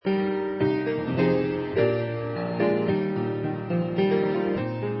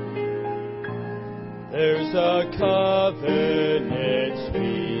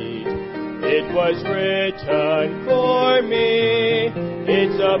was written for me.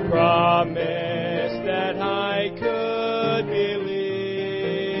 It's a promise that I could believe.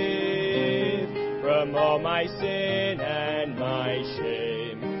 From all my sin and my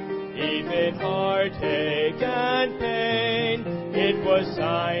shame, even heartache and pain, it was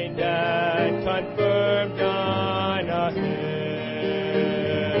signed and confirmed on a hill.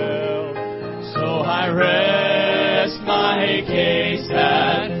 So I rest my case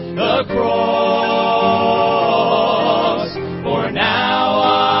at the cross, for now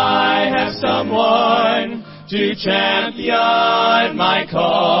I have someone to champion my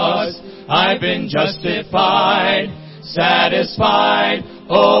cause. I've been justified, satisfied,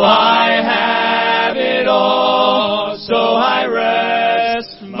 oh, I have it all. So I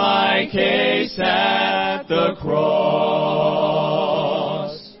rest my case at the cross.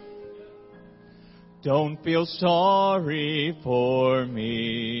 Don't feel sorry for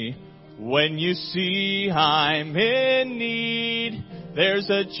me when you see I'm in need. There's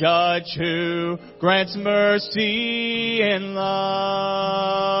a judge who grants mercy and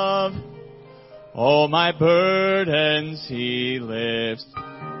love. All my burdens he lifts,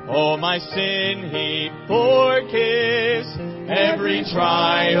 all my sin he forgives. Every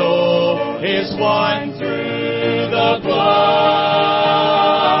trial is won through the blood.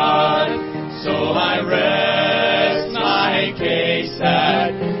 So I rest my case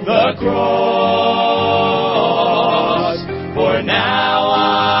at the cross, for now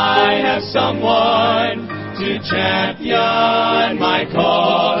I have someone to champion my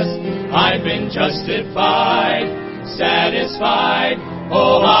cause. I've been justified, satisfied,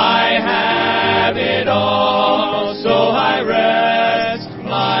 oh, I have it all. So I rest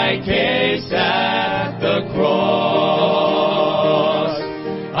my case at the cross.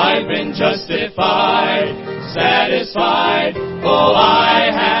 I've been justified, satisfied, oh,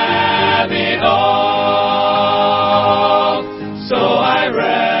 I have it all. So I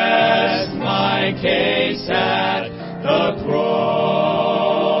rest my case at the cross.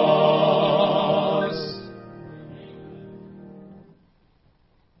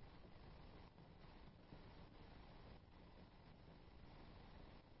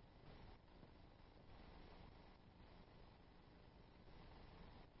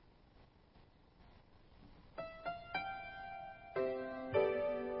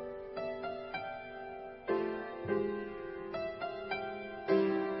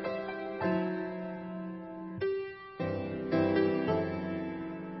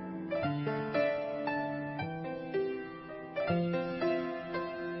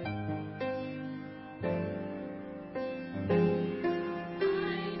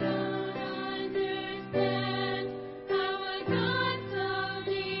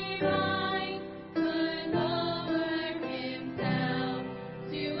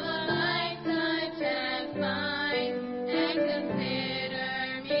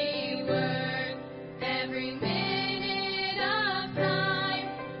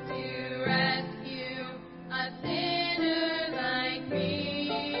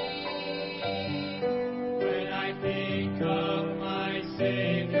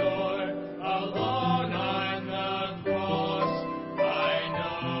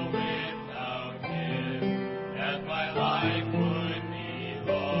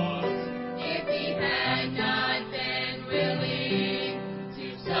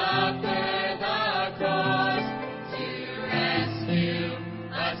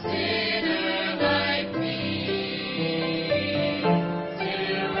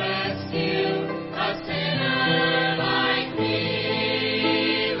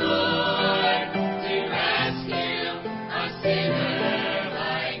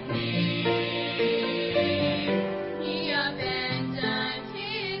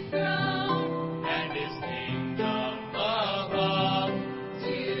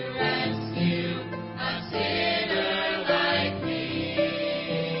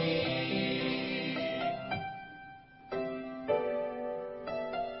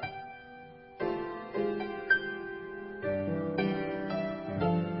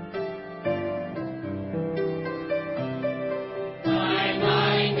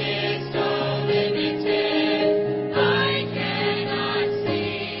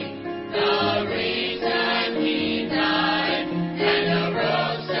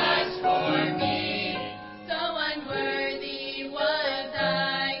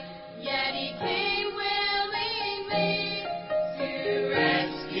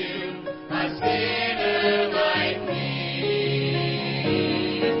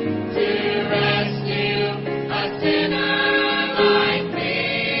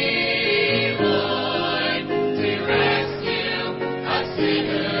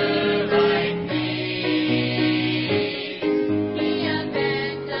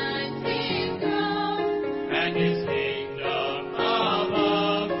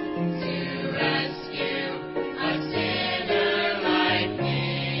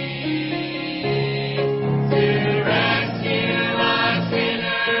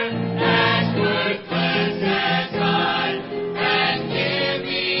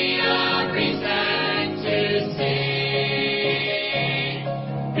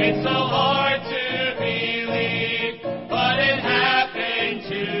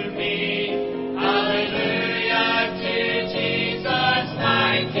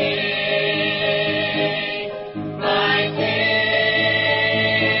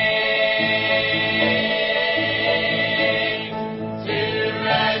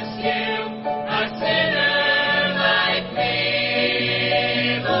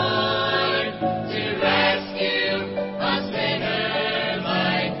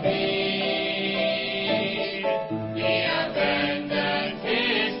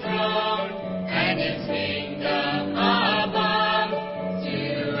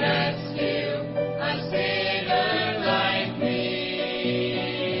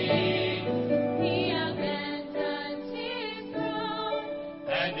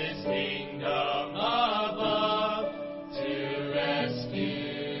 His kingdom above to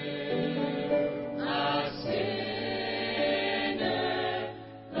rescue a sinner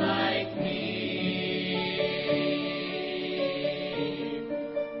like me.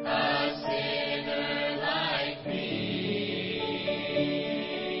 A sinner like me.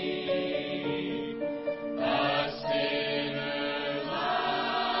 A sinner like me.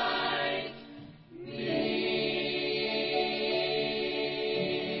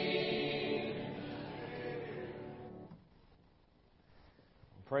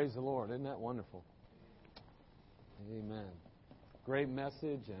 Praise the Lord. Isn't that wonderful? Amen. Great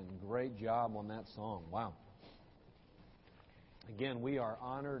message and great job on that song. Wow. Again, we are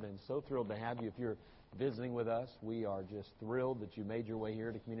honored and so thrilled to have you. If you're visiting with us, we are just thrilled that you made your way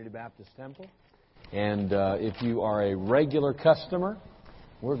here to Community Baptist Temple. And if you are a regular customer,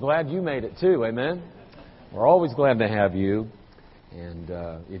 we're glad you made it too. Amen. We're always glad to have you. And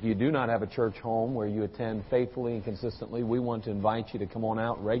if you do not have a church home where you attend faithfully and consistently, we want to invite you to come on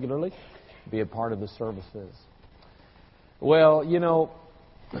out regularly, be a part of the services. Well, you know,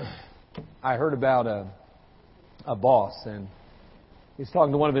 I heard about a boss, and he's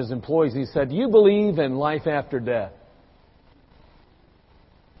talking to one of his employees. He said, "Do you believe in life after death?"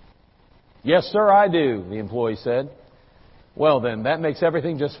 "Yes, sir, I do," the employee said. "Well, then, that makes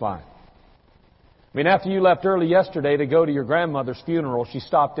everything just fine. I mean, after you left early yesterday to go to your grandmother's funeral, she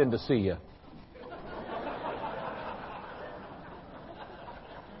stopped in to see you."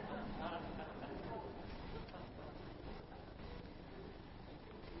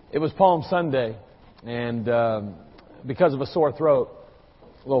 It was Palm Sunday, and because of a sore throat,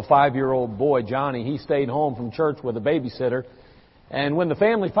 a little 5-year-old boy, Johnny, he stayed home from church with a babysitter. And when the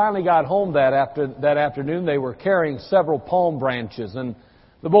family finally got home that afternoon, they were carrying several palm branches. And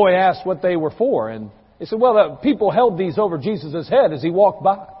the boy asked what they were for. And they said, "Well, people held these over Jesus' head as he walked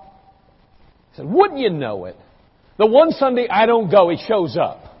by." He said, "Wouldn't you know it? The one Sunday I don't go, he shows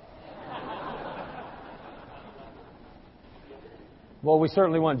up." Well, we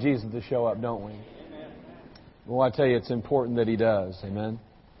certainly want Jesus to show up, don't we? Well, I tell you, it's important that he does. Amen?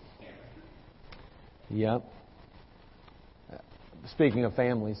 Yep. Speaking of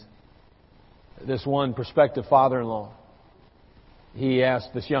families, this one prospective father-in-law, he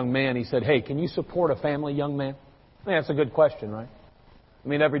asked this young man, he said, "Hey, can you support a family, young man?" I mean, that's a good question, right? I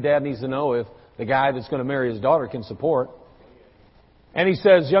mean, every dad needs to know if the guy that's going to marry his daughter can support. And he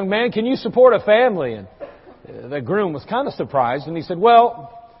says, "Young man, can you support a family?" And the groom was kind of surprised, and he said,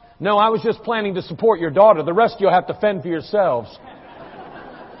 "Well, no, I was just planning to support your daughter. The rest you'll have to fend for yourselves."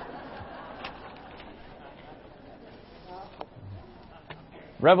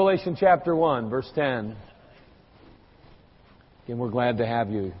 Revelation chapter 1, verse 10. Again, we're glad to have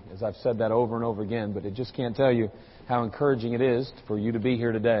you, as I've said that over and over again, but I just can't tell you how encouraging it is for you to be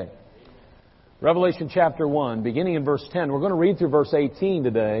here today. Revelation chapter 1, beginning in verse 10. We're going to read through verse 18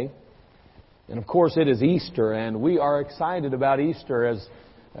 today. And of course, it is Easter, and we are excited about Easter as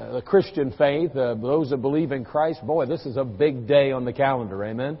the Christian faith, those that believe in Christ. Boy, this is a big day on the calendar,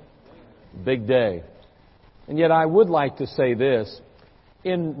 amen? Big day. And yet I would like to say this.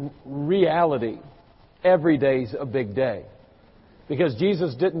 In reality, every day's a big day. Because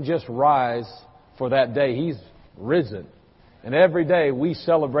Jesus didn't just rise for that day. He's risen. And every day we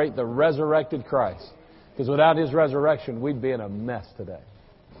celebrate the resurrected Christ. Because without His resurrection, we'd be in a mess today.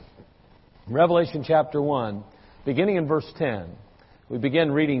 Revelation chapter 1, beginning in verse 10. We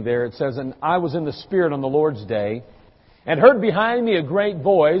begin reading there. It says, "And I was in the Spirit on the Lord's day, and heard behind me a great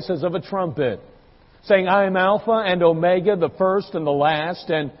voice as of a trumpet, saying, I am Alpha and Omega, the first and the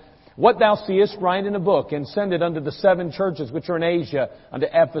last. And what thou seest, write in a book, and send it unto the 7 churches which are in Asia, unto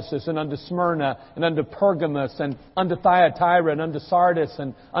Ephesus, and unto Smyrna, and unto Pergamos, and unto Thyatira, and unto Sardis,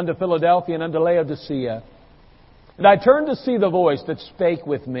 and unto Philadelphia, and unto Laodicea. And I turned to see the voice that spake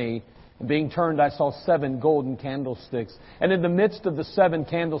with me. And being turned, I saw 7 golden candlesticks. And in the midst of the 7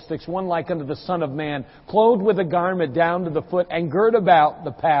 candlesticks, one like unto the Son of Man, clothed with a garment down to the foot, and girt about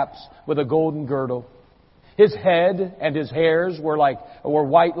the paps with a golden girdle. His head and his hairs were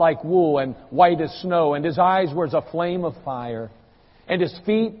white like wool, and white as snow. And his eyes were as a flame of fire. And his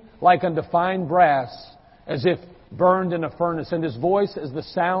feet like unto fine brass, as if burned in a furnace. And his voice as the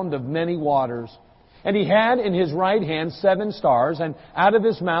sound of many waters. And he had in his right hand 7 stars, and out of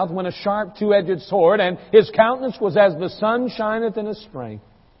his mouth went a sharp 2-edged sword, and his countenance was as the sun shineth in his strength.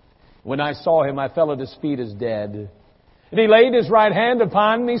 When I saw him, I fell at his feet as dead. And he laid his right hand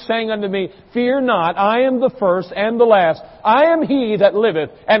upon me, saying unto me, Fear not, I am the first and the last. I am he that liveth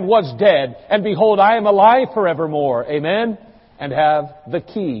and was dead, and behold, I am alive forevermore. Amen. And have the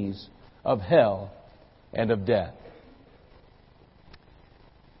keys of hell and of death.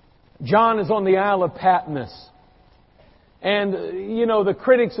 John is on the Isle of Patmos. And, the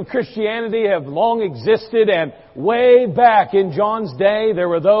critics of Christianity have long existed, and way back in John's day, there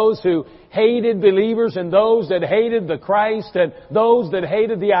were those who hated believers and those that hated the Christ and those that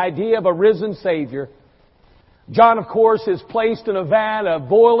hated the idea of a risen Savior. John, of course, is placed in a vat of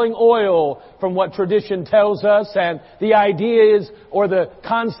boiling oil from what tradition tells us, and the idea is, or the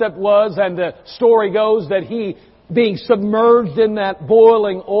concept was, and the story goes, that he, being submerged in that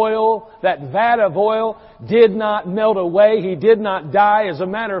boiling oil, that vat of oil, did not melt away. He did not die. As a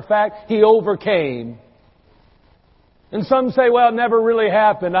matter of fact, he overcame. And some say, well, it never really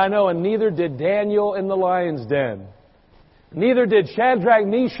happened. I know, and neither did Daniel in the lion's den. Neither did Shadrach,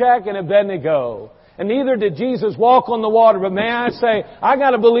 Meshach, and Abednego. And neither did Jesus walk on the water. But may I say, I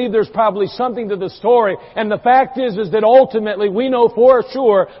gotta believe there's probably something to the story. And the fact is that ultimately we know for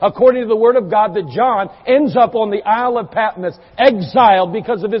sure, according to the Word of God, that John ends up on the Isle of Patmos, exiled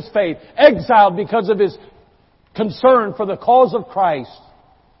because of his faith, exiled because of his concern for the cause of Christ.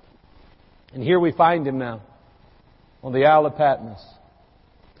 And here we find him now, on the Isle of Patmos.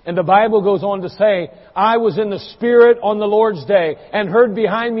 And the Bible goes on to say, I was in the Spirit on the Lord's day and heard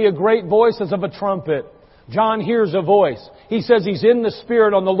behind me a great voice as of a trumpet. John hears a voice. He says he's in the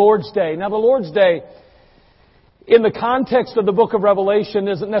Spirit on the Lord's day. Now the Lord's day, in the context of the book of Revelation,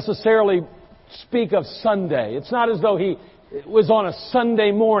 doesn't necessarily speak of Sunday. It's not as though he was on a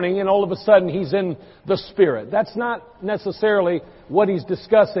Sunday morning and all of a sudden he's in the Spirit. That's not necessarily what he's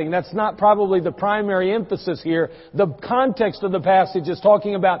discussing. That's not probably the primary emphasis here. The context of the passage is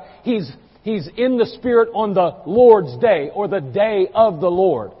talking about he's in the Spirit on the Lord's day, or the day of the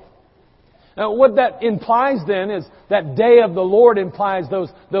Lord. Now, what that implies then is that day of the Lord implies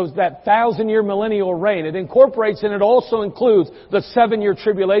that 1,000-year millennial reign. It incorporates and it also includes the 7-year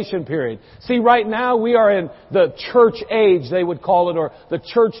tribulation period. See, right now we are in the church age, they would call it, or the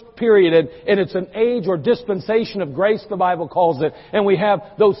church period, and it's an age or dispensation of grace, the Bible calls it. And we have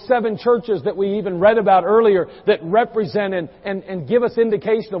those 7 churches that we even read about earlier that represent and give us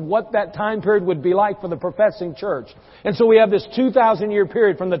indication of what that time period would be like for the professing church. And so we have this 2,000-year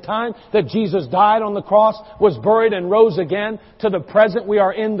period from the time that Jesus died on the cross, was buried and rose again, to the present we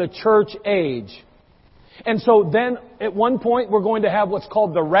are in the church age. And so then at one point we're going to have what's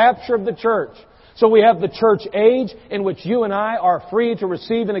called the rapture of the church. So we have the church age in which you and I are free to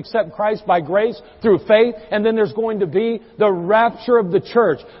receive and accept Christ by grace through faith. And then there's going to be the rapture of the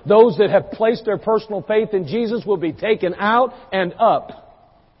church. Those that have placed their personal faith in Jesus will be taken out and up.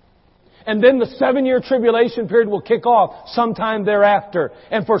 And then the 7-year tribulation period will kick off sometime thereafter.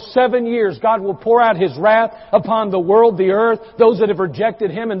 And for 7 years, God will pour out His wrath upon the world, the earth, those that have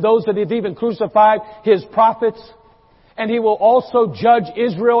rejected Him and those that have even crucified His prophets. And He will also judge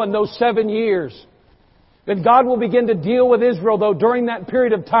Israel in those 7 years. Then God will begin to deal with Israel, though, during that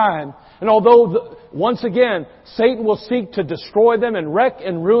period of time. And although, once again, Satan will seek to destroy them and wreck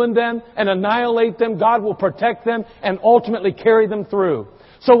and ruin them and annihilate them, God will protect them and ultimately carry them through.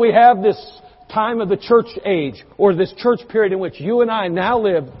 So we have this time of the church age, or this church period in which you and I now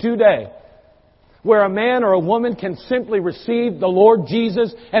live today, where a man or a woman can simply receive the Lord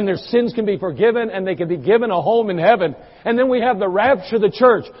Jesus and their sins can be forgiven and they can be given a home in heaven. And then we have the rapture of the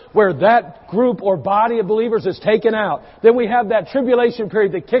church, where that group or body of believers is taken out. Then we have that tribulation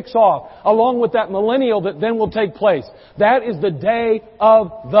period that kicks off, along with that millennial that then will take place. That is the day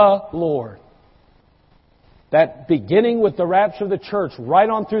of the Lord. That beginning with the rapture of the church, right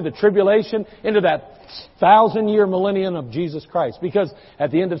on through the tribulation into that 1,000-year millennium of Jesus Christ. Because at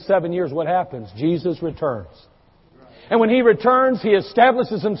the end of 7 years, what happens? Jesus returns. And when He returns, He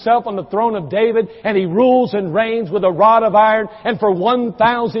establishes Himself on the throne of David, and He rules and reigns with a rod of iron. And for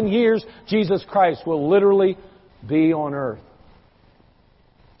 1,000 years, Jesus Christ will literally be on earth.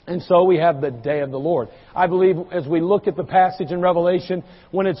 And so we have the day of the Lord. I believe as we look at the passage in Revelation,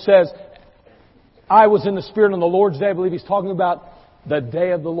 when it says, I was in the Spirit on the Lord's day, I believe He's talking about the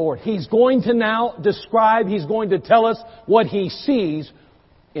day of the Lord. He's going to now describe, He's going to tell us what He sees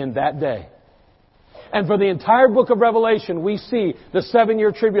in that day. And for the entire book of Revelation, we see the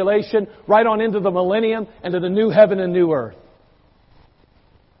 7-year tribulation right on into the millennium and to the new heaven and new earth.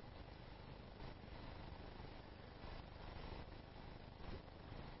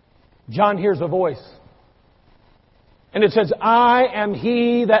 John hears a voice. And it says, I am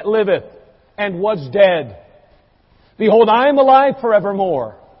He that liveth and was dead. Behold, I am alive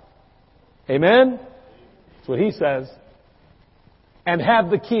forevermore. Amen? That's what He says. And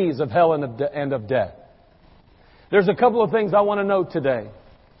have the keys of hell and of death. There's a couple of things I want to note today.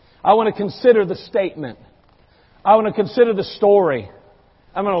 I want to consider the statement. I want to consider the story.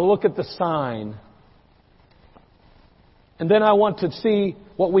 I'm going to look at the sign. And then I want to see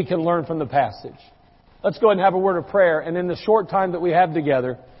what we can learn from the passage. Let's go ahead and have a word of prayer. And in the short time that we have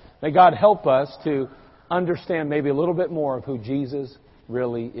together, may God help us to understand maybe a little bit more of who Jesus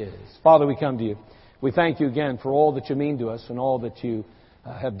really is. Father, we come to you. We thank you again for all that you mean to us and all that you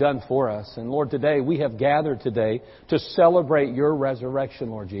have done for us. And Lord, today we have gathered today to celebrate your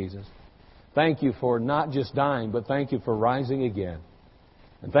resurrection, Lord Jesus. Thank you for not just dying, but thank you for rising again.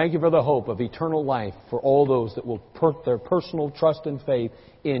 And thank you for the hope of eternal life for all those that will put their personal trust and faith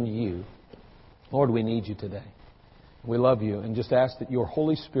in you. Lord, we need you today. We love you and just ask that your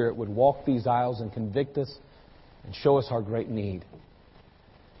Holy Spirit would walk these aisles and convict us and show us our great need.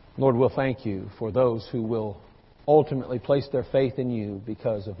 Lord, we'll thank you for those who will ultimately place their faith in you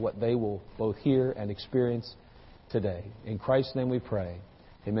because of what they will both hear and experience today. In Christ's name we pray.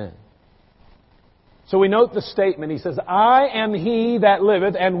 Amen. So we note the statement. He says, I am he that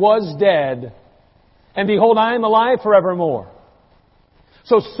liveth and was dead, and behold, I am alive forevermore.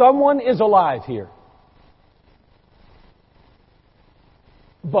 So someone is alive here,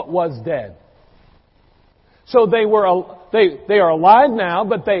 but was dead. So they are alive now,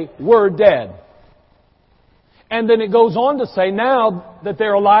 but they were dead. And then it goes on to say now that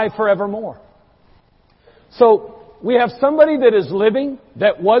they're alive forevermore. So we have somebody that is living,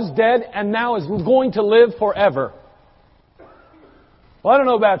 that was dead, and now is going to live forever. Well, I don't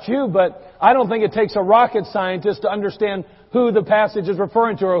know about you, but I don't think it takes a rocket scientist to understand who the passage is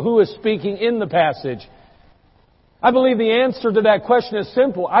referring to or who is speaking in the passage. I believe the answer to that question is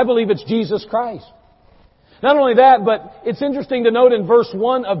simple. I believe it's Jesus Christ. Not only that, but it's interesting to note in verse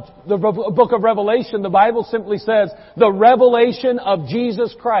 1 of the book of Revelation, the Bible simply says, the revelation of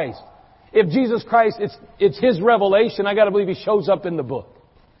Jesus Christ. If Jesus Christ, it's His revelation, I gotta believe He shows up in the book.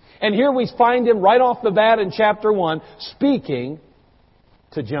 And here we find Him right off the bat in chapter 1, speaking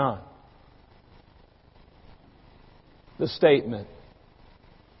to John. The statement.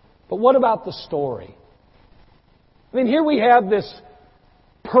 But what about the story? I mean, here we have this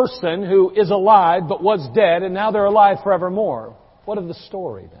person who is alive but was dead, and now they're alive forevermore. What of the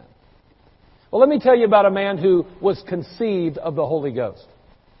story then? Well, let me tell you about a man who was conceived of the Holy Ghost.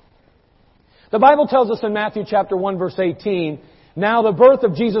 The Bible tells us in Matthew chapter 1 verse 18, now the birth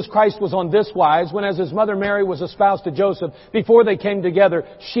of Jesus Christ was on this wise, when as His mother Mary was espoused to Joseph, before they came together,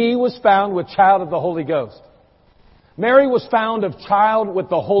 she was found with child of the Holy Ghost. Mary was found of child with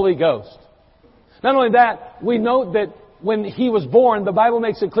the Holy Ghost. Not only that, we note that when He was born, the Bible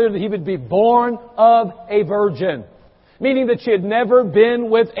makes it clear that He would be born of a virgin. Meaning that she had never been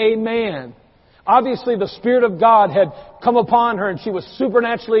with a man. Obviously, the Spirit of God had come upon her and she was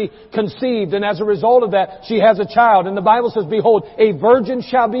supernaturally conceived. And as a result of that, she has a child. And the Bible says, behold, a virgin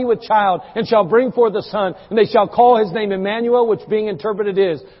shall be with child and shall bring forth a son. And they shall call His name Emmanuel, which being interpreted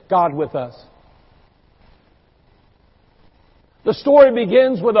is God with us. The story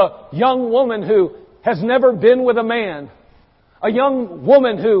begins with a young woman who has never been with a man. A young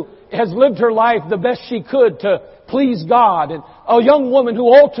woman who has lived her life the best she could to please God. And a young woman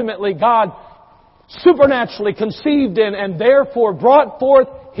who ultimately God supernaturally conceived in and therefore brought forth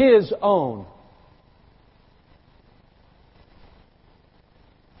His own.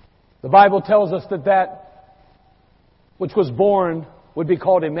 The Bible tells us that which was born would be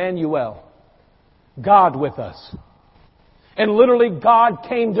called Emmanuel, God with us. And literally God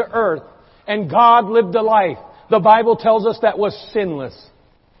came to earth and God lived a life. The Bible tells us that was sinless.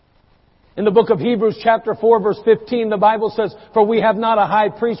 In the book of Hebrews chapter 4 verse 15, the Bible says, for we have not a high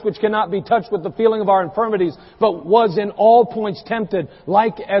priest which cannot be touched with the feeling of our infirmities, but was in all points tempted,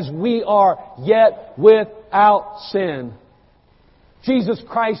 like as we are, yet without sin. Jesus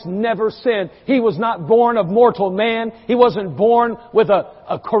Christ never sinned. He was not born of mortal man. He wasn't born with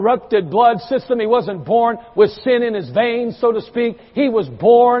a corrupted blood system. He wasn't born with sin in His veins, so to speak. He was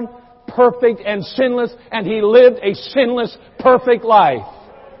born perfect and sinless, and He lived a sinless, perfect life.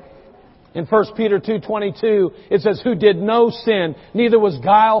 In 1 Peter 2:22, it says, who did no sin, neither was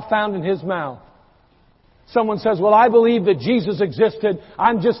guile found in His mouth. Someone says, well, I believe that Jesus existed.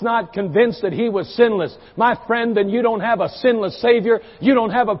 I'm just not convinced that He was sinless. My friend, then you don't have a sinless Savior. You don't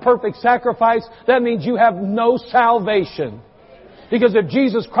have a perfect sacrifice. That means you have no salvation. Because if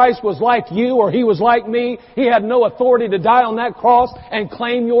Jesus Christ was like you or He was like me, He had no authority to die on that cross and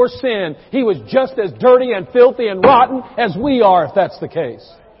claim your sin. He was just as dirty and filthy and rotten as we are, if that's the case.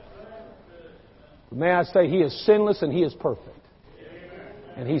 But may I say, He is sinless and He is perfect.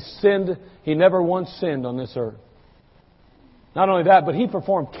 And He never once sinned on this earth. Not only that, but He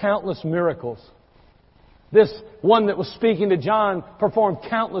performed countless miracles. This one that was speaking to John performed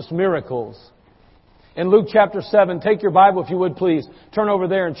countless miracles. In Luke chapter 7, take your Bible if you would please. Turn over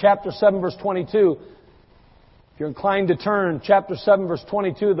there in chapter 7 verse 22. If you're inclined to turn, chapter 7, verse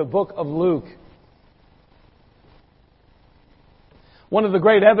 22, the book of Luke. One of the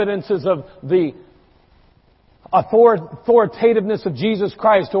great evidences of the authoritativeness of Jesus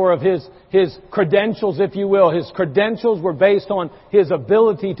Christ, or of His credentials, if you will. His credentials were based on His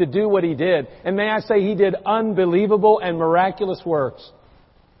ability to do what He did. And may I say, He did unbelievable and miraculous works.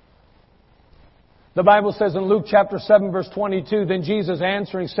 The Bible says in Luke chapter 7 verse 22, Then Jesus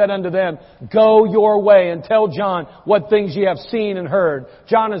answering said unto them, Go your way and tell John what things ye have seen and heard.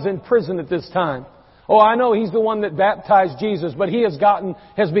 John is in prison at this time. Oh, I know he's the one that baptized Jesus, but he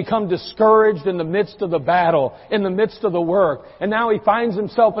has become discouraged in the midst of the battle, in the midst of the work. And now he finds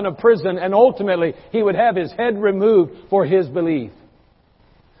himself in a prison, and ultimately he would have his head removed for his belief.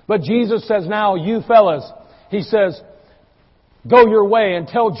 But Jesus says, Now you fellas, He says, Go your way and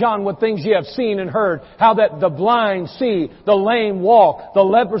tell John what things ye have seen and heard, how that the blind see, the lame walk, the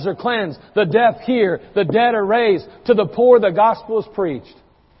lepers are cleansed, the deaf hear, the dead are raised, to the poor the gospel is preached.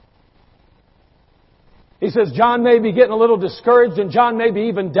 He says, John may be getting a little discouraged, and John may be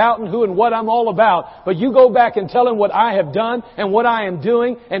even doubting who and what I'm all about, but you go back and tell him what I have done and what I am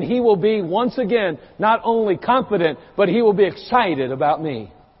doing, and he will be once again not only confident, but he will be excited about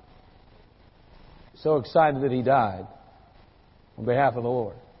me. So excited that he died on behalf of the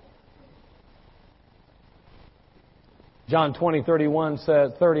Lord. John 30 and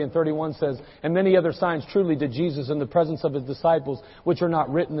 31 says, And many other signs truly did Jesus in the presence of His disciples, which are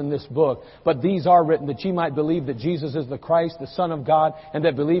not written in this book. But these are written that ye might believe that Jesus is the Christ, the Son of God, and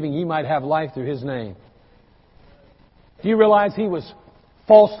that believing ye might have life through His name. Do you realize He was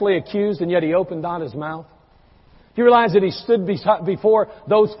falsely accused and yet He opened not His mouth? Do you realize that He stood before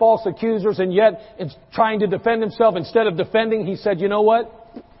those false accusers and yet, in trying to defend Himself, instead of defending, He said, You know what?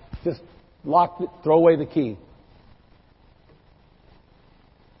 Just lock it, throw away the key.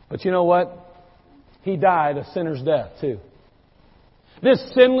 But you know what? He died a sinner's death too. This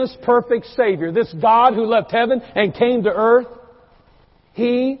sinless, perfect Savior, this God who left heaven and came to earth,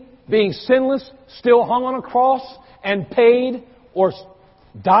 He, being sinless, still hung on a cross and paid or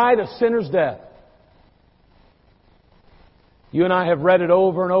died a sinner's death. You and I have read it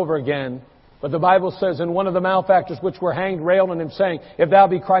over and over again. But the Bible says, And one of the malefactors which were hanged railed on Him, saying, If thou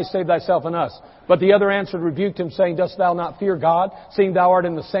be Christ, save thyself and us. But the other answered, rebuked Him, saying, Dost thou not fear God, seeing thou art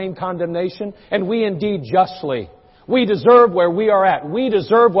in the same condemnation? And we indeed justly. We deserve where we are at. We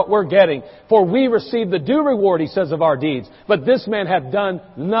deserve what we're getting. For we receive the due reward, He says, of our deeds. But this man hath done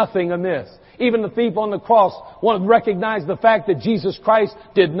nothing amiss. Even the thief on the cross wanted to recognize the fact that Jesus Christ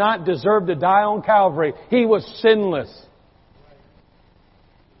did not deserve to die on Calvary. He was sinless.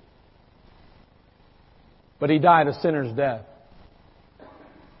 But He died a sinner's death.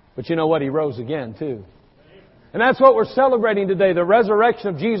 But you know what? He rose again too. And that's what we're celebrating today, the resurrection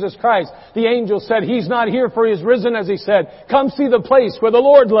of Jesus Christ. The angel said, He's not here, for He is risen, as He said. Come see the place where the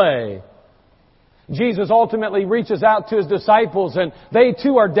Lord lay. Jesus ultimately reaches out to His disciples, and they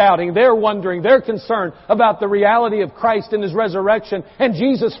too are doubting. They're wondering. They're concerned about the reality of Christ and His resurrection. And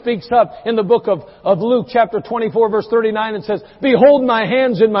Jesus speaks up in the book of Luke chapter 24 verse 39 and says, Behold my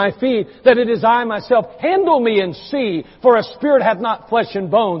hands and my feet, that it is I myself. Handle me and see, for a spirit hath not flesh and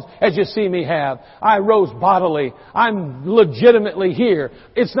bones, as you see me have. I rose bodily. I'm legitimately here.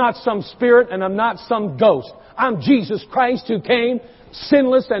 It's not some spirit, and I'm not some ghost. I'm Jesus Christ who came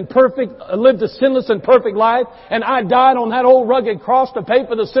sinless and perfect, lived a sinless and perfect life, and I died on that old rugged cross to pay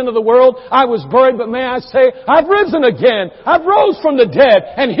for the sin of the world. I was buried, but may I say, I've risen again. I've rose from the dead,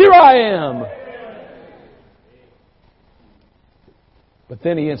 and here I am. But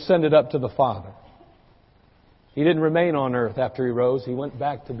then He ascended up to the Father. He didn't remain on earth after He rose. He went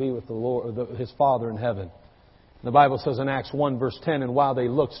back to be with the Lord, His Father in heaven. The Bible says in Acts 1 verse 10, And while they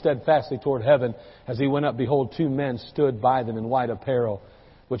looked steadfastly toward heaven, as He went up, behold, two men stood by them in white apparel,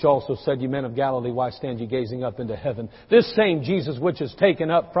 which also said, Ye men of Galilee, why stand ye gazing up into heaven? This same Jesus which is taken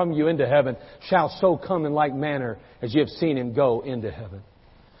up from you into heaven shall so come in like manner as ye have seen Him go into heaven.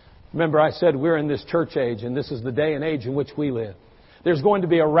 Remember, I said we're in this church age, and this is the day and age in which we live. There's going to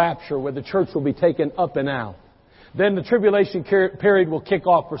be a rapture where the church will be taken up and out. Then the tribulation period will kick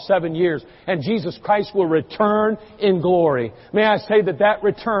off for 7 years, and Jesus Christ will return in glory. May I say that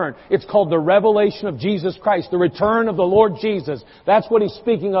return, it's called the revelation of Jesus Christ, the return of the Lord Jesus. That's what He's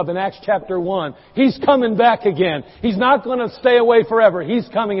speaking of in Acts chapter 1. He's coming back again. He's not going to stay away forever. He's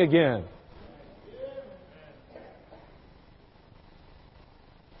coming again.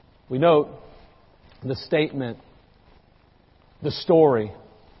 We note the statement, the story.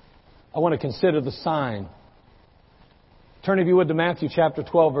 I want to consider the sign. Turn, if you would, to Matthew chapter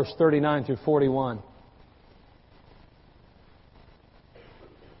 12, verse 39 through 41.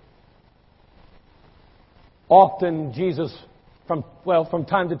 Often Jesus, from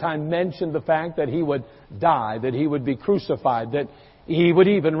time to time, mentioned the fact that He would die, that He would be crucified, that He would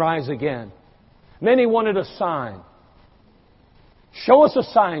even rise again. Many wanted a sign. Show us a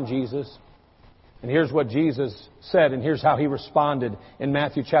sign, Jesus. And here's what Jesus said, and here's how He responded in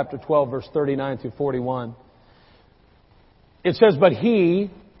Matthew chapter 12, verse 39 through 41. It says, "But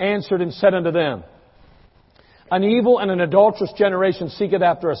He answered and said unto them, An evil and an adulterous generation seeketh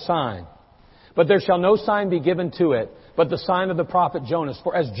after a sign. But there shall no sign be given to it, but the sign of the prophet Jonas.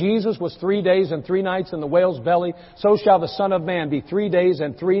 For as Jesus was 3 days and 3 nights in the whale's belly, so shall the Son of Man be 3 days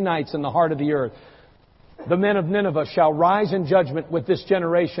and 3 nights in the heart of the earth. The men of Nineveh shall rise in judgment with this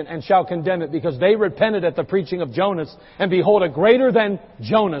generation and shall condemn it, because they repented at the preaching of Jonas, and behold, a greater than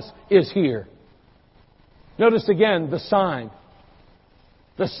Jonas is here." Notice again the sign.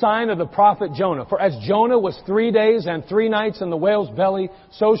 The sign of the prophet Jonah. For as Jonah was 3 days and 3 nights in the whale's belly,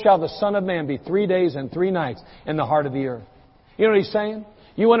 so shall the Son of Man be 3 days and 3 nights in the heart of the earth. You know what He's saying?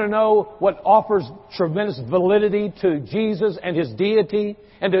 You want to know what offers tremendous validity to Jesus and His deity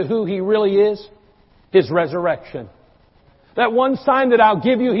and to who He really is? His resurrection. That one sign that I'll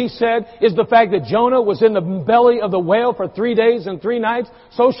give you, He said, is the fact that Jonah was in the belly of the whale for 3 days and 3 nights.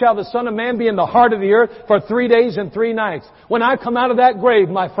 So shall the Son of Man be in the heart of the earth for 3 days and 3 nights. When I come out of that grave,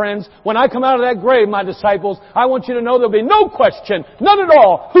 my friends, when I come out of that grave, my disciples, I want you to know there'll be no question, none at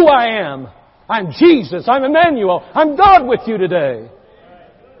all, who I am. I'm Jesus. I'm Emmanuel. I'm God with you today.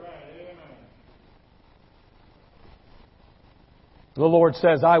 The Lord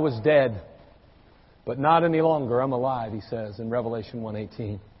says, "I was dead, but not any longer. I'm alive," He says in Revelation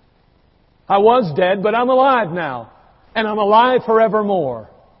 1:18. I was dead, but I'm alive now. And I'm alive forevermore.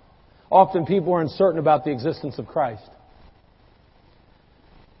 Often people are uncertain about the existence of Christ.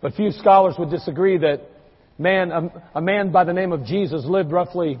 But few scholars would disagree that a man by the name of Jesus lived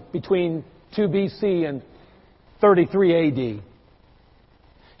roughly between 2 BC and 33 AD.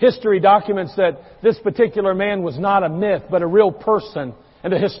 History documents that this particular man was not a myth, but a real person.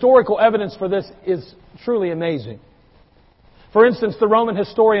 And the historical evidence for this is truly amazing. For instance, the Roman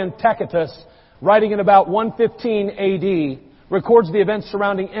historian Tacitus, writing in about 115 AD, records the events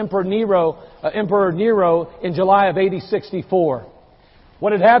surrounding Emperor Nero in July of AD 64.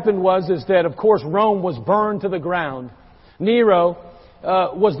 What had happened was that, of course, Rome was burned to the ground. Nero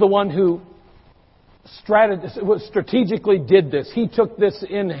was the one who strategically did this. He took this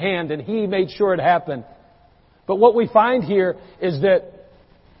in hand and he made sure it happened. But what we find here is that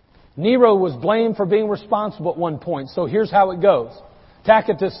Nero was blamed for being responsible at one point. So here's how it goes.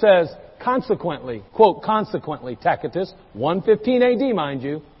 Tacitus says, consequently, quote, consequently, Tacitus, 115 AD, mind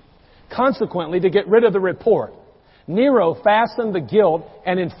you, consequently, to get rid of the report, Nero fastened the guilt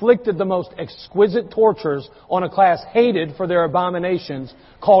and inflicted the most exquisite tortures on a class hated for their abominations,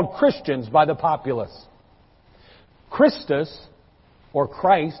 called Christians by the populace. Christus, or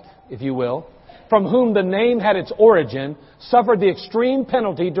Christ, if you will, from whom the name had its origin, suffered the extreme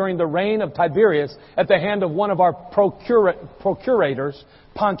penalty during the reign of Tiberius at the hand of one of our procurators,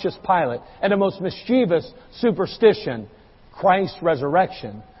 Pontius Pilate, and a most mischievous superstition, Christ's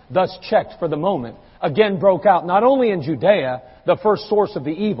resurrection, thus checked for the moment, again broke out not only in Judea, the first source of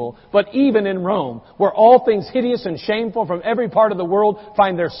the evil, but even in Rome, where all things hideous and shameful from every part of the world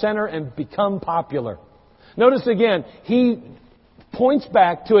find their center and become popular. Notice again, he points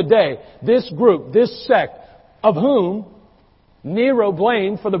back to a day, this group, this sect, of whom Nero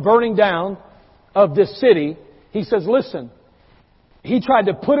blamed for the burning down of this city. He says, listen, he tried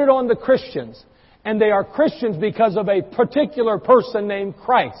to put it on the Christians, and they are Christians because of a particular person named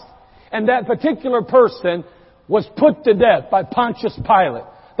Christ. And that particular person was put to death by Pontius Pilate.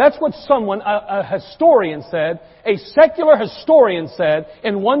 That's what someone, a historian said, a secular historian said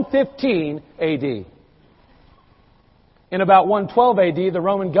in 115 AD. In about 112 AD, the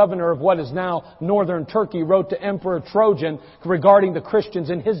Roman governor of what is now northern Turkey wrote to Emperor Trajan regarding the Christians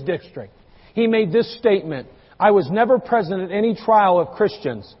in his district. He made this statement, "I was never present at any trial of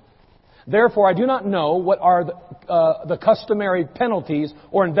Christians. Therefore, I do not know what are the customary penalties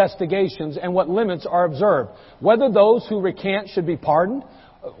or investigations and what limits are observed. Whether those who recant should be pardoned,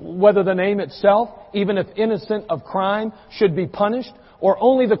 whether the name itself, even if innocent of crime, should be punished, or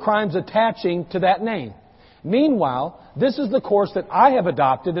only the crimes attaching to that name. Meanwhile, this is the course that I have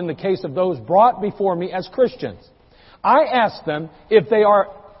adopted in the case of those brought before me as Christians. I ask them if they are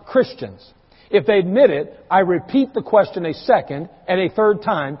Christians. If they admit it, I repeat the question a second and a third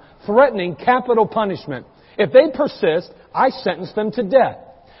time, threatening capital punishment. If they persist, I sentence them to death.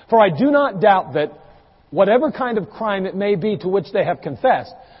 For I do not doubt that, whatever kind of crime it may be to which they have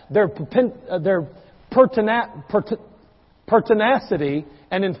confessed, their pertinacity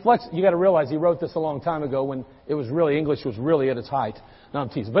and inflexibility. You got to realize he wrote this a long time ago when it was really, English was really at its height. No, I'm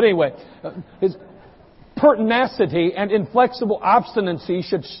teasing. But anyway, his pertinacity and inflexible obstinacy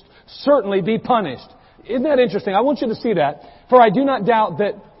should certainly be punished. Isn't that interesting? I want you to see that. For I do not doubt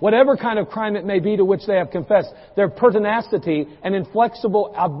that whatever kind of crime it may be to which they have confessed, their pertinacity and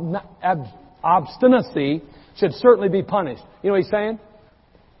inflexible obstinacy should certainly be punished. You know what he's saying?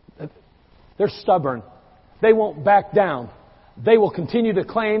 They're stubborn. They won't back down. They will continue to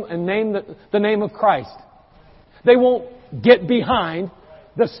claim and name the name of Christ. They won't get behind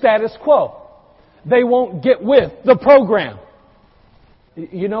the status quo. They won't get with the program.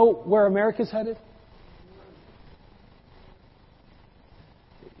 You know where America's headed?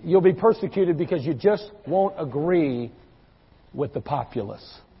 You'll be persecuted because you just won't agree with the populace.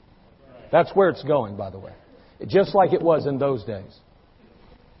 That's where it's going, by the way. Just like it was in those days.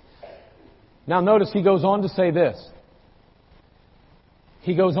 Now notice he goes on to say this.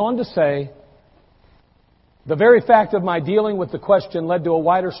 He goes on to say, the very fact of my dealing with the question led to a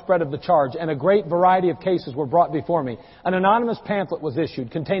wider spread of the charge, and a great variety of cases were brought before me. An anonymous pamphlet was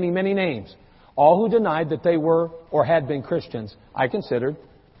issued containing many names. All who denied that they were or had been Christians, I considered,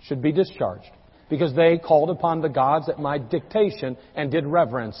 should be discharged, because they called upon the gods at my dictation and did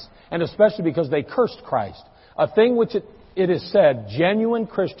reverence, and especially because they cursed Christ, a thing which it is said genuine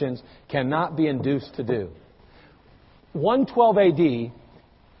Christians cannot be induced to do. 112 AD,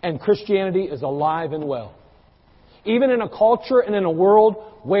 and Christianity is alive and well. Even in a culture and in a world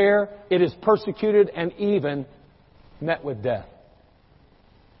where it is persecuted and even met with death.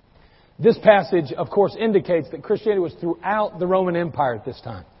 This passage, of course, indicates that Christianity was throughout the Roman Empire at this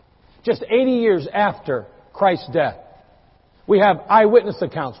time. Just 80 years after Christ's death. We have eyewitness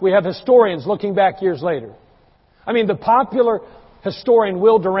accounts. We have historians looking back years later. I mean, the popular historian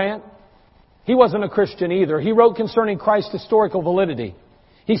Will Durant, he wasn't a Christian either. He wrote concerning Christ's historical validity.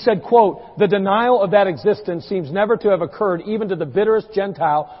 He said, quote, the denial of that existence seems never to have occurred even to the bitterest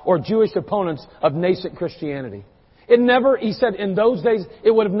Gentile or Jewish opponents of nascent Christianity. It never, he said, in those days,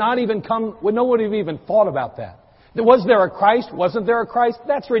 it would have not even come, no one would have even thought about that. Was there a Christ? Wasn't there a Christ?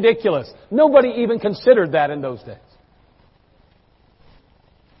 That's ridiculous. Nobody even considered that in those days.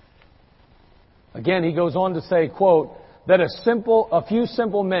 Again, he goes on to say, quote, that a few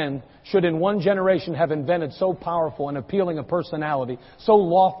simple men should in one generation have invented so powerful and appealing a personality, so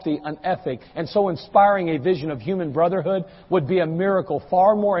lofty an ethic, and so inspiring a vision of human brotherhood would be a miracle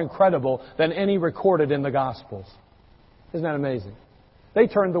far more incredible than any recorded in the Gospels. Isn't that amazing? They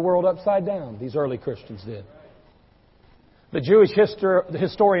turned the world upside down, these early Christians did. The Jewish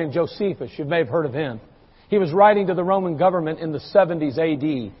historian Josephus, you may have heard of him. He was writing to the Roman government in the 70s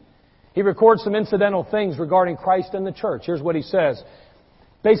AD. He records some incidental things regarding Christ and the church. Here's what he says.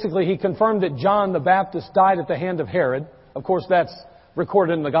 Basically, he confirmed that John the Baptist died at the hand of Herod. Of course, that's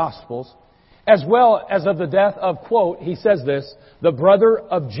recorded in the Gospels. As well as of the death of, quote, he says this, the brother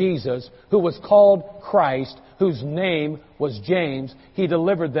of Jesus, who was called Christ, whose name was James, he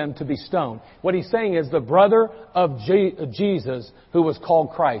delivered them to be stoned. What he's saying is the brother of Jesus, who was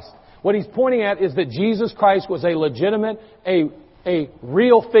called Christ. What he's pointing at is that Jesus Christ was a legitimate, a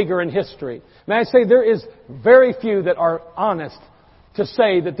real figure in history. May I say, there is very few that are honest to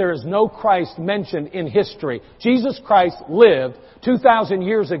say that there is no Christ mentioned in history. Jesus Christ lived 2,000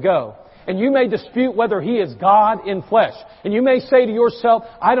 years ago. And you may dispute whether He is God in flesh. And you may say to yourself,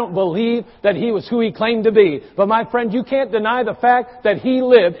 I don't believe that He was who He claimed to be. But my friend, you can't deny the fact that He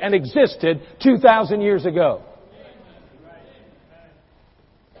lived and existed 2,000 years ago.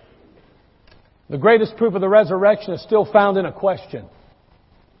 The greatest proof of the resurrection is still found in a question.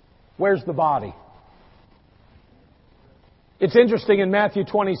 Where's the body? It's interesting in Matthew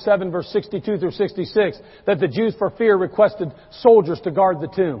 27, verse 62 through 66, that the Jews for fear requested soldiers to guard the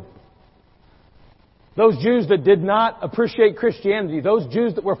tomb. Those Jews that did not appreciate Christianity, those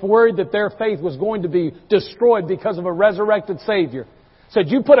Jews that were worried that their faith was going to be destroyed because of a resurrected Savior, said,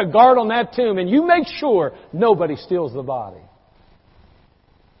 you put a guard on that tomb and you make sure nobody steals the body.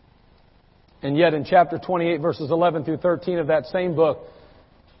 And yet in chapter 28, verses 11 through 13 of that same book,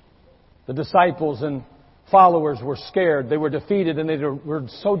 the disciples and followers were scared. They were defeated and they were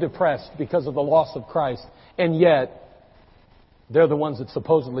so depressed because of the loss of Christ. And yet, they're the ones that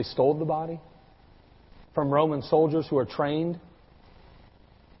supposedly stole the body from Roman soldiers who are trained.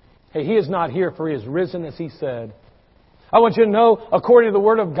 Hey, He is not here, for He is risen, as He said. I want you to know, according to the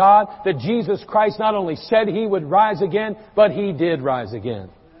Word of God, that Jesus Christ not only said He would rise again, but He did rise again.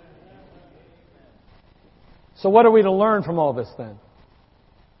 So what are we to learn from all this then?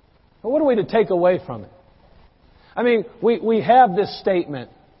 What are we to take away from it? I mean, we have this statement,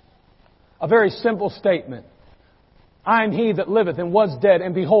 a very simple statement. I am He that liveth and was dead,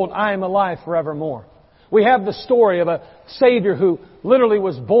 and behold, I am alive forevermore. We have the story of a Savior who literally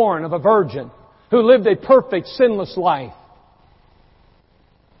was born of a virgin, who lived a perfect, sinless life,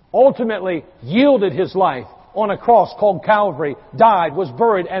 ultimately yielded His life on a cross called Calvary, died, was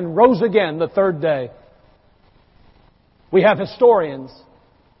buried, and rose again the third day. We have historians.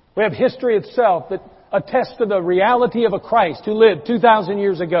 We have history itself that attests to the reality of a Christ who lived 2,000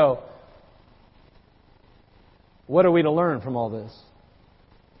 years ago. What are we to learn from all this?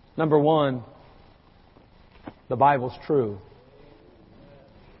 Number one, the Bible's true.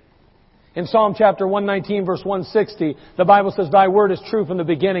 In Psalm chapter 119, verse 160, the Bible says, Thy word is true from the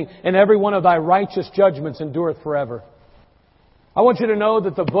beginning, and every one of Thy righteous judgments endureth forever. I want you to know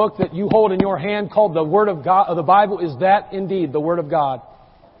that the book that you hold in your hand called the Word of God, the Bible, is that indeed the Word of God.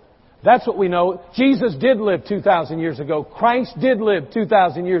 That's what we know. Jesus did live 2,000 years ago. Christ did live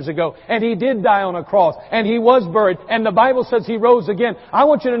 2,000 years ago. And He did die on a cross. And He was buried. And the Bible says He rose again. I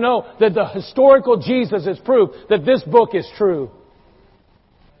want you to know that the historical Jesus is proof that this book is true.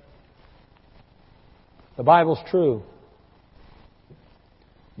 The Bible's true.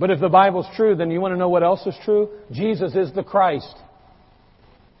 But if the Bible's true, then you want to know what else is true? Jesus is the Christ.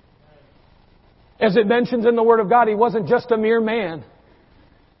 As it mentions in the Word of God, He wasn't just a mere man.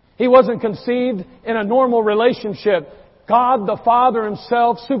 He wasn't conceived in a normal relationship. God the Father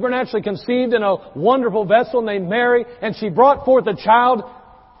Himself supernaturally conceived in a wonderful vessel named Mary, and she brought forth a child.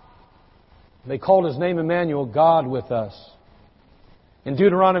 They called His name Emmanuel, God with us. In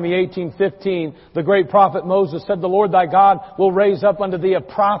Deuteronomy 18:15, the great prophet Moses said, The Lord thy God will raise up unto thee a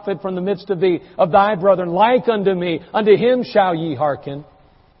prophet from the midst of thee, of thy brethren, like unto me. Unto him shall ye hearken.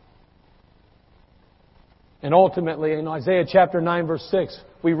 And ultimately, in Isaiah chapter 9, verse 6,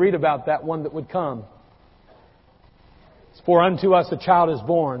 we read about that one that would come. For unto us a child is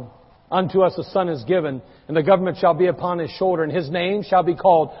born, unto us a son is given, and the government shall be upon His shoulder, and His name shall be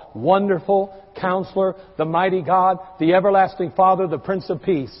called Wonderful, Counselor, the Mighty God, the Everlasting Father, the Prince of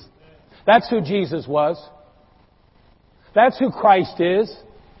Peace. That's who Jesus was. That's who Christ is.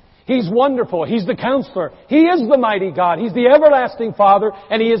 He's wonderful. He's the Counselor. He is the Mighty God. He's the Everlasting Father,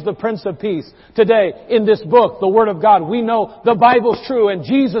 and He is the Prince of Peace. Today, in this book, the Word of God, we know the Bible's true, and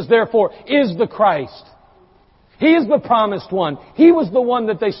Jesus, therefore, is the Christ. He is the promised one. He was the one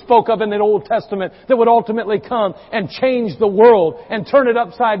that they spoke of in the Old Testament that would ultimately come and change the world and turn it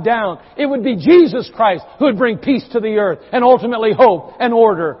upside down. It would be Jesus Christ who would bring peace to the earth and ultimately hope and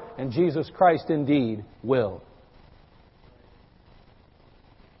order. And Jesus Christ indeed will.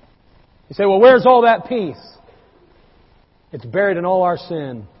 You say, well, where's all that peace? It's buried in all our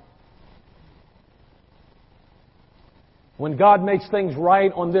sin. When God makes things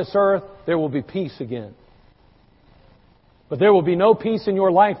right on this earth, there will be peace again. But there will be no peace in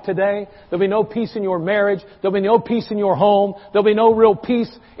your life today. There'll be no peace in your marriage. There'll be no peace in your home. There'll be no real peace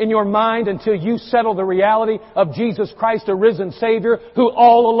in your mind until you settle the reality of Jesus Christ, a risen Savior, who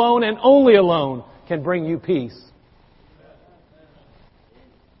all alone and only alone can bring you peace.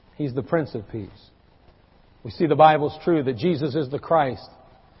 He's the Prince of Peace. We see the Bible's true, that Jesus is the Christ.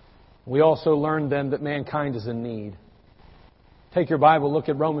 We also learn then that mankind is in need. Take your Bible, look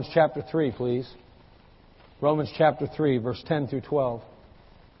at Romans chapter 3, please. Romans chapter 3, verse 10 through 12.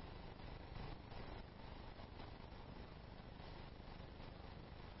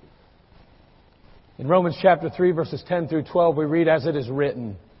 In Romans chapter 3, verses 10 through 12, we read, As it is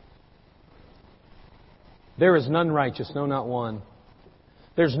written, There is none righteous, no, not one.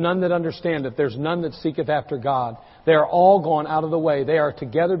 There's none that understandeth. There's none that seeketh after God. They are all gone out of the way. They are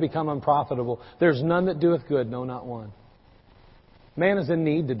together become unprofitable. There's none that doeth good, no, not one. Man is in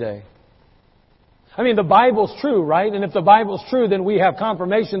need today. I mean, the Bible's true, right? And if the Bible's true, then we have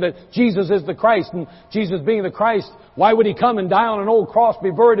confirmation that Jesus is the Christ. And Jesus being the Christ, why would He come and die on an old cross, be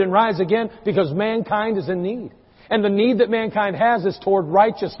buried and rise again? Because mankind is in need. And the need that mankind has is toward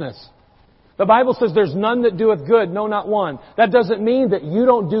righteousness. The Bible says there's none that doeth good, no, not one. That doesn't mean that you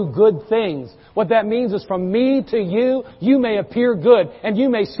don't do good things. What that means is from me to you, you may appear good and you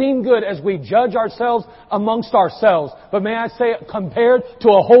may seem good as we judge ourselves amongst ourselves. But may I say, compared to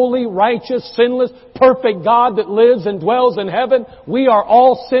a holy, righteous, sinless, perfect God that lives and dwells in heaven, we are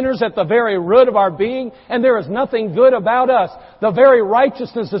all sinners at the very root of our being, and there is nothing good about us. The very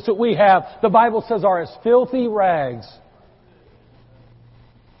righteousnesses that we have, the Bible says, are as filthy rags.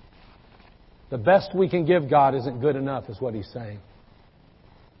 The best we can give God isn't good enough, is what He's saying.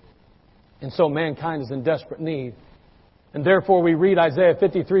 And so mankind is in desperate need. And therefore we read Isaiah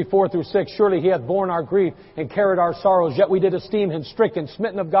 53, 4 through 6, surely He hath borne our grief and carried our sorrows, yet we did esteem Him stricken,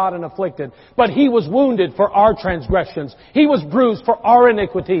 smitten of God and afflicted. But He was wounded for our transgressions. He was bruised for our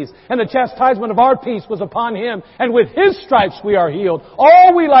iniquities. And the chastisement of our peace was upon Him. And with His stripes we are healed.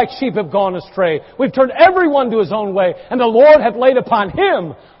 All we like sheep have gone astray. We've turned everyone to his own way. And the Lord hath laid upon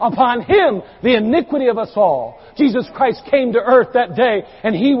Him, the iniquity of us all. Jesus Christ came to earth that day,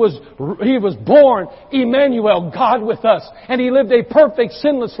 and He was born, Emmanuel, God with us. And He lived a perfect,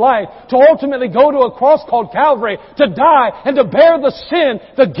 sinless life to ultimately go to a cross called Calvary, to die and to bear the sin,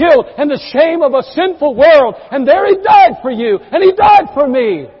 the guilt, and the shame of a sinful world. And there He died for you, and He died for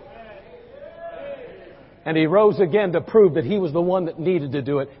me. And He rose again to prove that He was the one that needed to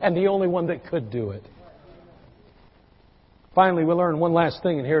do it, and the only one that could do it. Finally, we learn one last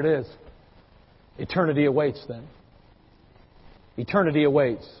thing, and here it is. Eternity awaits then. Eternity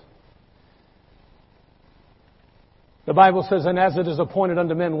awaits. The Bible says, and as it is appointed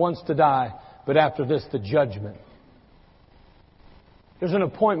unto men once to die, but after this the judgment. There's an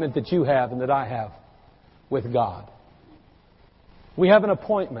appointment that you have and that I have with God. We have an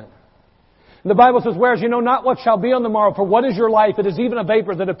appointment. And the Bible says, whereas you know not what shall be on the morrow, for what is your life? It is even a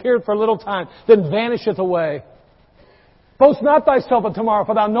vapor that appeareth for a little time, then vanisheth away. Boast not thyself of tomorrow,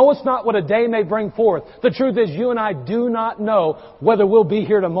 for thou knowest not what a day may bring forth. The truth is, you and I do not know whether we'll be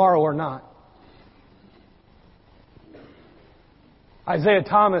here tomorrow or not. Isaiah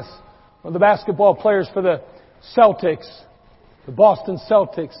Thomas, one of the basketball players for the Celtics, the Boston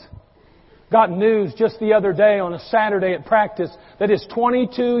Celtics, got news just the other day on a Saturday at practice that his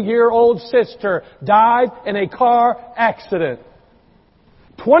 22-year-old sister died in a car accident.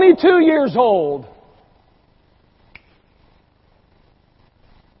 22 years old.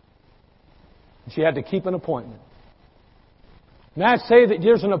 She had to keep an appointment. May I say that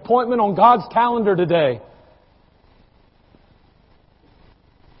there's an appointment on God's calendar today.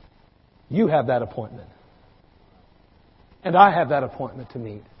 You have that appointment. And I have that appointment to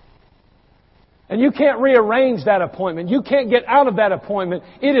meet. And you can't rearrange that appointment. You can't get out of that appointment.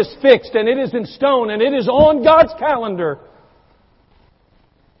 It is fixed and it is in stone and it is on God's calendar.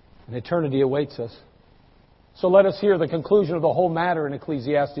 And eternity awaits us. So let us hear the conclusion of the whole matter in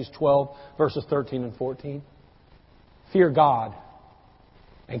Ecclesiastes 12, verses 13 and 14. Fear God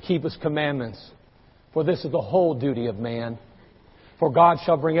and keep His commandments, for this is the whole duty of man. For God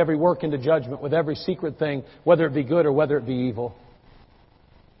shall bring every work into judgment with every secret thing, whether it be good or whether it be evil.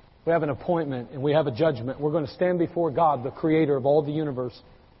 We have an appointment and we have a judgment. We're going to stand before God, the Creator of all the universe.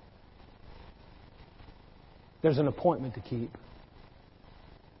 There's an appointment to keep.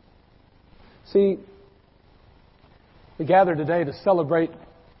 See, we gather today to celebrate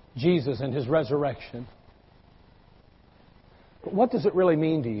Jesus and His resurrection. But what does it really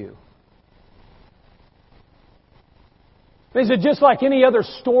mean to you? Is it just like any other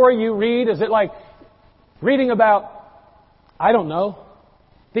story you read? Is it like reading about, I don't know,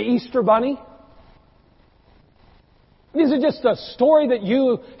 the Easter Bunny? Is it just a story that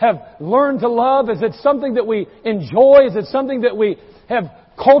you have learned to love? Is it something that we enjoy? Is it something that we have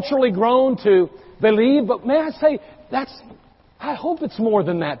culturally grown to believe? But may I say, I hope it's more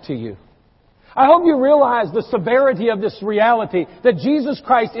than that to you. I hope you realize the severity of this reality that Jesus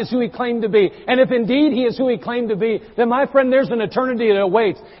Christ is who He claimed to be. And if indeed He is who He claimed to be, then my friend, there's an eternity that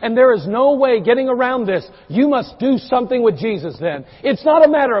awaits. And there is no way getting around this. You must do something with Jesus then. It's not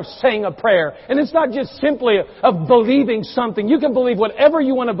a matter of saying a prayer. And it's not just simply of believing something. You can believe whatever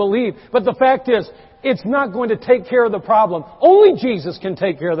you want to believe. But the fact is, it's not going to take care of the problem. Only Jesus can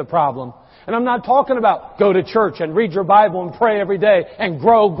take care of the problem. And I'm not talking about go to church and read your Bible and pray every day and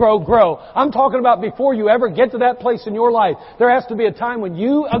grow. I'm talking about before you ever get to that place in your life, there has to be a time when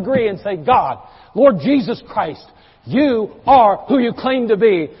you agree and say, God, Lord Jesus Christ, You are who you claim to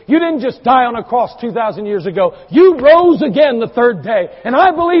be. You didn't just die on a cross 2,000 years ago. You rose again the third day. And I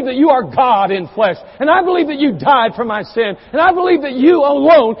believe that You are God in flesh. And I believe that You died for my sin. And I believe that You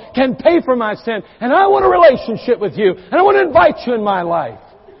alone can pay for my sin. And I want a relationship with You. And I want to invite You in my life.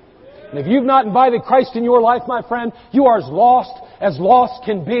 And if you've not invited Christ in your life, my friend, you are as lost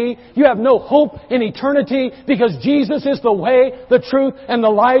can be. You have no hope in eternity because Jesus is the way, the truth, and the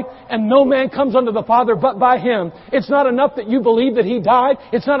life, and no man comes unto the Father but by Him. It's not enough that you believe that He died.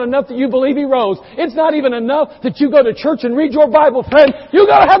 It's not enough that you believe He rose. It's not even enough that you go to church and read your Bible, friend. You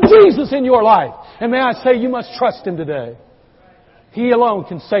got to have Jesus in your life. And may I say, you must trust Him today. He alone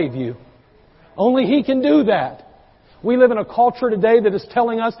can save you. Only He can do that. We live in a culture today that is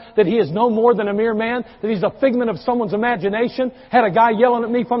telling us that He is no more than a mere man, that He's a figment of someone's imagination. Had a guy yelling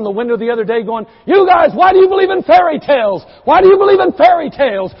at me from the window the other day going, "You guys, why do you believe in fairy tales? Why do you believe in fairy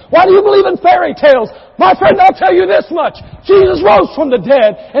tales? Why do you believe in fairy tales?" My friend, I'll tell you this much. Jesus rose from the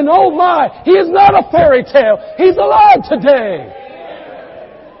dead, and oh my, He is not a fairy tale. He's alive today.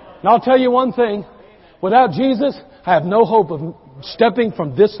 And I'll tell you one thing. Without Jesus, I have no hope of stepping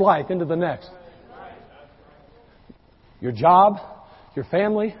from this life into the next. Your job, your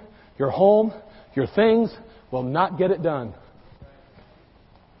family, your home, your things will not get it done.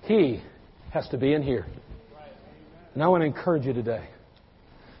 He has to be in here. And I want to encourage you today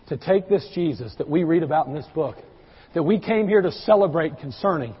to take this Jesus that we read about in this book, that we came here to celebrate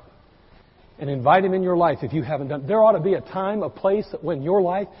concerning, and invite Him in your life if you haven't done it. There ought to be a time, a place in your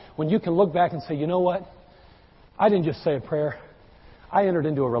life when you can look back and say, you know what? I didn't just say a prayer. I entered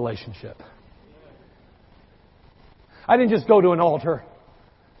into a relationship. I didn't just go to an altar.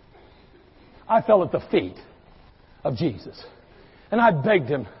 I fell at the feet of Jesus. And I begged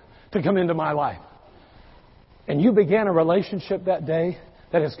Him to come into my life. And you began a relationship that day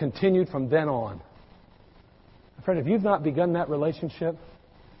that has continued from then on. Friend, if you've not begun that relationship,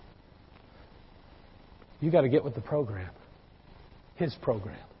 you got to get with the program. His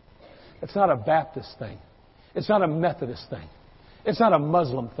program. It's not a Baptist thing. It's not a Methodist thing. It's not a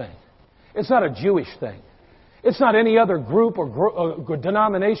Muslim thing. It's not a Jewish thing. It's not any other group or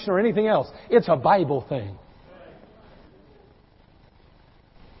denomination or anything else. It's a Bible thing.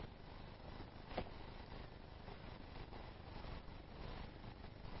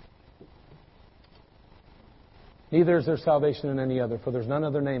 Neither is there salvation in any other, for there's none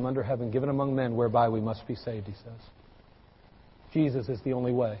other name under heaven given among men whereby we must be saved, He says. Jesus is the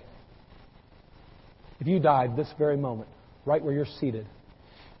only way. If you died this very moment, right where you're seated,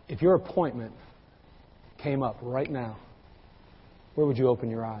 if your appointment came up right now, where would you open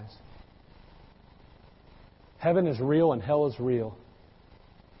your eyes? Heaven is real and hell is real.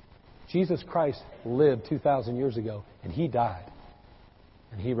 Jesus Christ lived 2,000 years ago, and He died,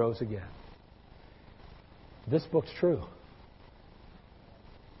 and He rose again. This book's true.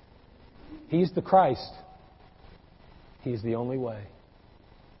 He's the Christ. He's the only way.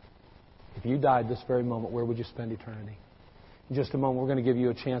 If you died this very moment, where would you spend eternity? In just a moment, we're going to give you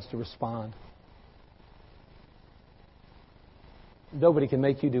a chance to respond. Nobody can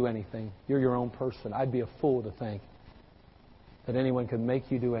make you do anything. You're your own person. I'd be a fool to think that anyone can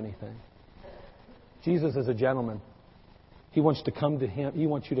make you do anything. Jesus is a gentleman. He wants to come to Him. He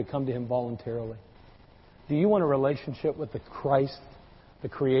wants you to come to Him voluntarily. Do you want a relationship with the Christ, the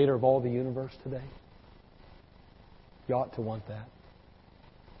Creator of all the universe today? You ought to want that.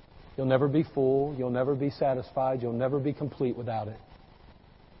 You'll never be full. You'll never be satisfied. You'll never be complete without it.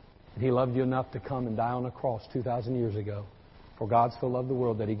 And He loved you enough to come and die on a cross 2,000 years ago. For God so loved the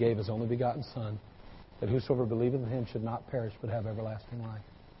world that He gave His only begotten Son, that whosoever believeth in Him should not perish but have everlasting life.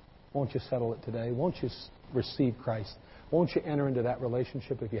 Won't you settle it today? Won't you receive Christ? Won't you enter into that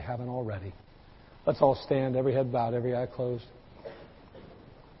relationship if you haven't already? Let's all stand, every head bowed, every eye closed.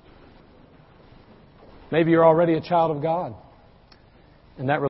 Maybe you're already a child of God. And that